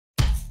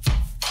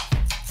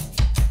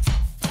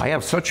I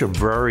have such a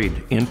varied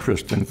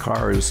interest in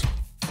cars.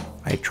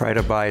 I try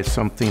to buy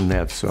something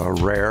that's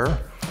rare,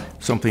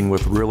 something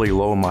with really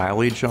low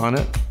mileage on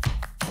it.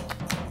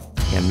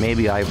 And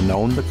maybe I've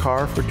known the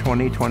car for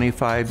 20,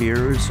 25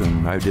 years,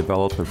 and I've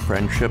developed a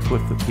friendship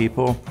with the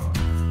people.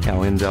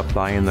 I'll end up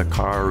buying the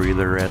car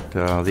either at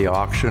the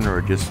auction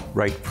or just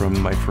right from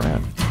my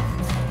friend.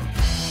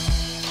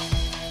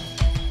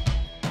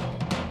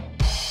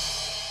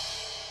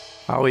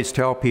 I always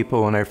tell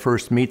people when I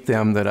first meet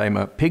them that I'm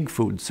a pig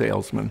food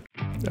salesman.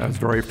 I was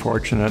very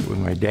fortunate with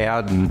my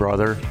dad and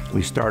brother.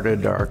 We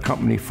started our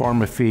company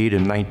Feed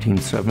in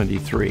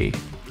 1973.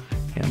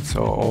 And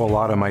so I owe a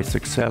lot of my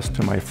success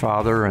to my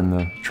father and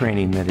the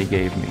training that he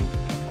gave me.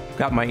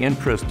 Got my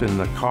interest in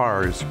the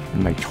cars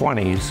in my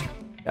 20s.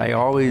 I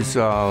always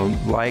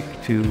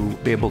like to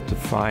be able to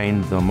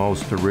find the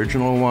most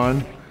original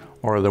one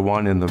or the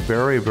one in the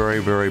very, very,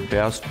 very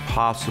best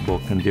possible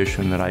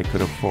condition that I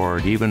could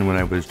afford, even when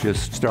I was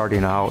just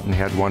starting out and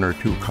had one or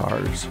two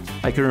cars.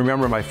 I can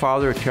remember my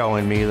father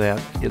telling me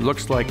that it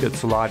looks like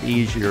it's a lot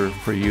easier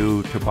for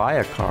you to buy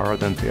a car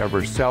than to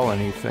ever sell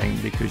anything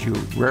because you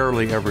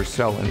rarely ever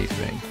sell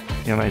anything.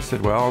 And I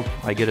said, well,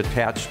 I get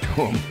attached to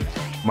him.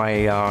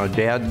 My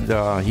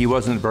dad, he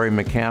wasn't very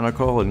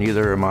mechanical, and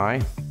neither am I.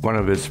 One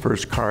of his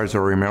first cars I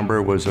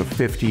remember was a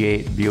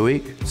 '58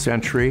 Buick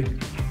Century.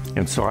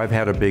 And so I've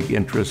had a big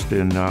interest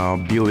in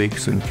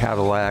Buicks and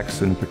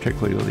Cadillacs, and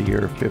particularly the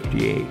year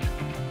 '58.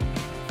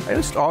 I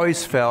just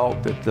always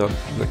felt that the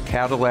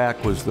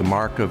Cadillac was the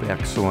mark of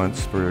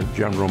excellence for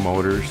General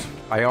Motors.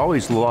 I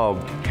always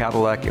loved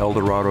Cadillac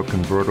Eldorado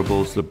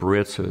convertibles, the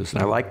Baritzas,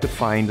 and I like to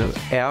find the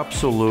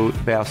absolute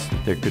best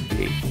that there could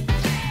be.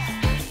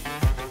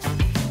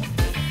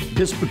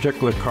 This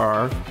particular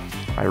car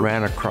I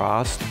ran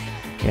across,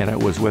 and it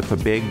was with a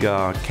big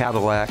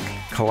Cadillac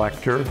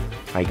collector.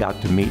 I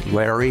got to meet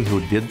Larry,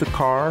 who did the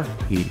car.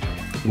 He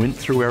went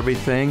through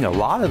everything. A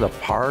lot of the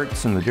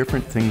parts and the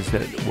different things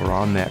that were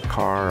on that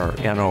car are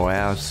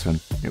NOS,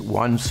 and it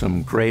won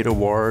some great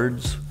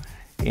awards.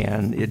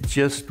 And it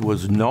just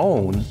was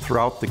known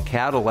throughout the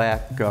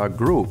Cadillac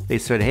group. They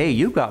said, hey,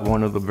 you got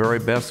one of the very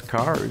best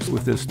cars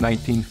with this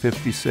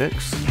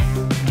 1956.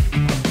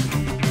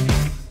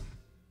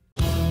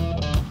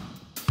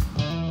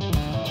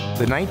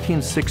 The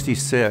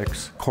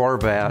 1966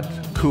 Corvette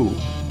Coupe.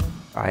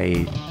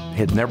 I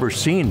had never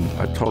seen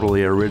a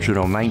totally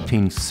original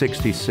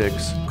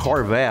 1966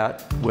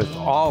 Corvette with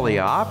all the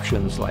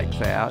options like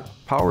that.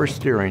 Power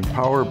steering,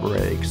 power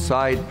brakes,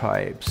 side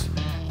pipes,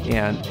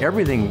 and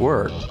everything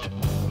worked.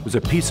 It was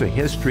a piece of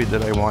history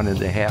that I wanted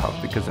to have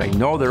because I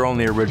know they're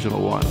only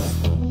original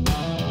ones.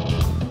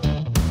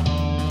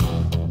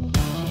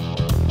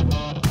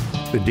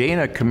 The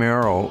Dana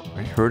Camaro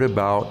I heard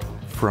about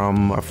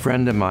from a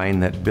friend of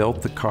mine that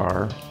built the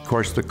car. Of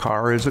course, the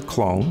car is a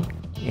clone,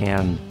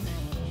 and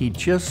he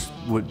just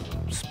would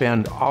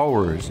spend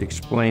hours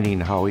explaining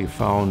how he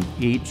found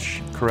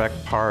each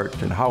correct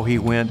part and how he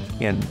went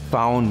and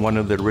found one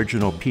of the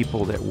original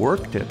people that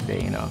worked at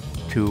Dana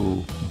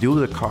to do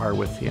the car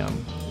with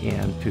him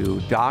and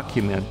to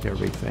document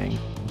everything.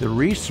 The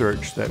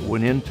research that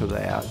went into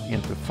that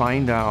and to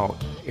find out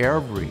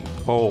every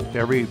bolt,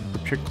 every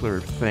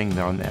particular thing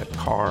on that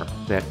car,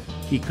 that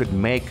he could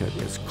make it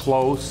as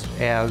close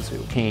as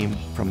it came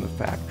from the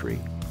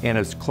factory and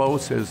as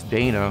close as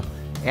Dana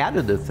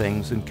added the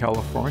things in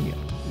California.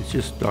 It's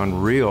just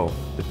unreal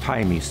the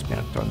time he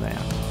spent on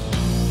that.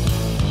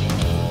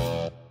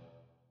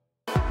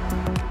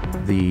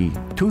 The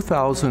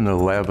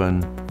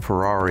 2011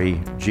 Ferrari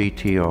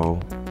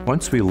GTO,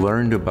 once we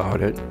learned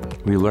about it,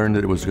 we learned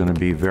that it was going to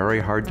be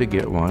very hard to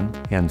get one.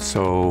 And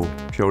so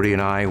Jody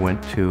and I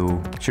went to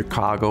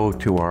Chicago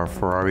to our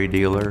Ferrari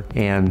dealer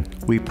and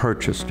we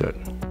purchased it.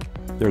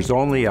 There's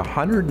only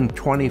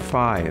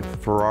 125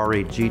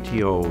 Ferrari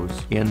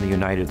GTOs in the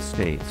United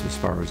States, as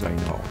far as I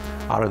know,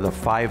 out of the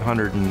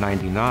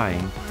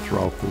 599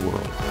 throughout the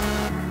world.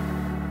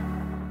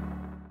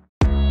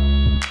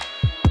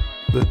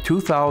 The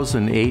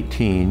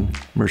 2018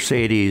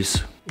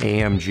 Mercedes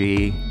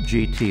AMG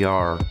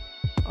GTR,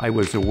 I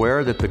was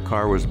aware that the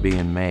car was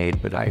being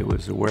made, but I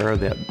was aware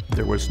that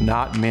there was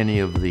not many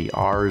of the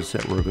Rs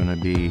that were going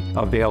to be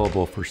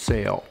available for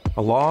sale.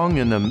 Along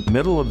in the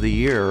middle of the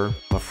year,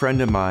 a friend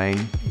of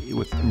mine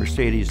with the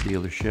Mercedes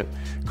dealership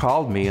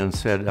called me and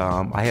said,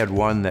 I had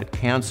one that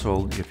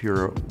canceled. If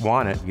you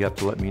want it, you have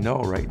to let me know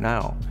right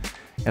now.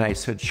 And I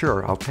said,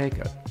 sure, I'll take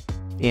it.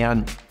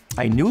 And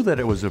I knew that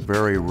it was a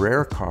very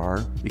rare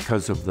car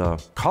because of the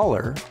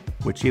color,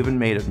 which even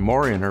made it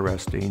more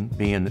interesting,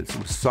 being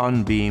it's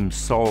sunbeam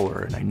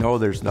solar, and I know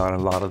there's not a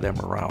lot of them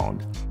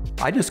around.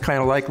 I just kind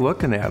of like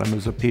looking at them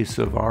as a piece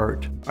of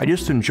art. I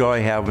just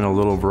enjoy having a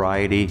little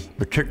variety,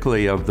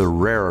 particularly of the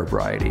rare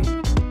variety.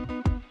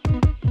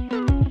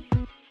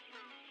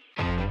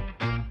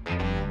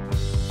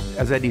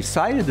 As I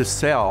decided to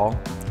sell,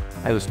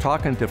 I was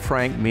talking to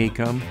Frank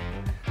Mecum,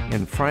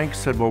 and Frank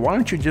said, well, why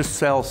don't you just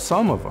sell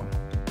some of them?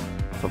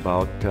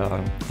 About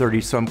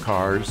 30-some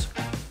cars.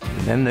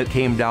 Then it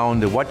came down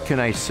to what can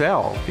I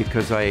sell?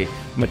 Because I'm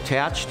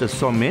attached to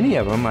so many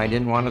of them, I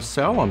didn't want to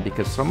sell them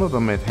because some of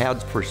them I've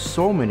had for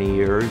so many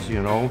years,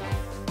 you know.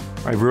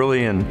 I've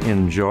really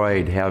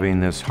enjoyed having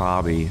this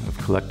hobby of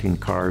collecting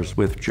cars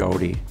with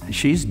Jody.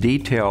 She's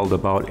detailed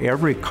about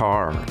every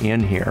car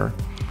in here,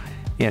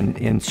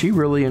 and she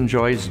really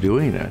enjoys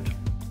doing it.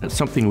 It's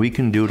something we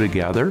can do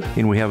together,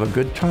 and we have a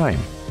good time.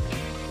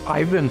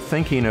 I've been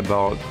thinking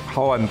about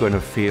how I'm going to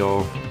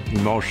feel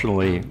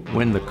emotionally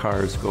when the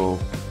cars go.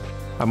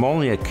 I'm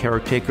only a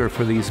caretaker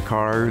for these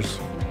cars,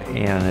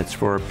 and it's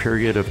for a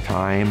period of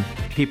time.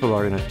 People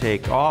are going to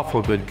take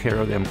awful good care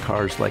of them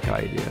cars like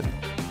I did.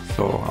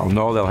 So I'll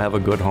know they'll have a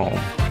good home.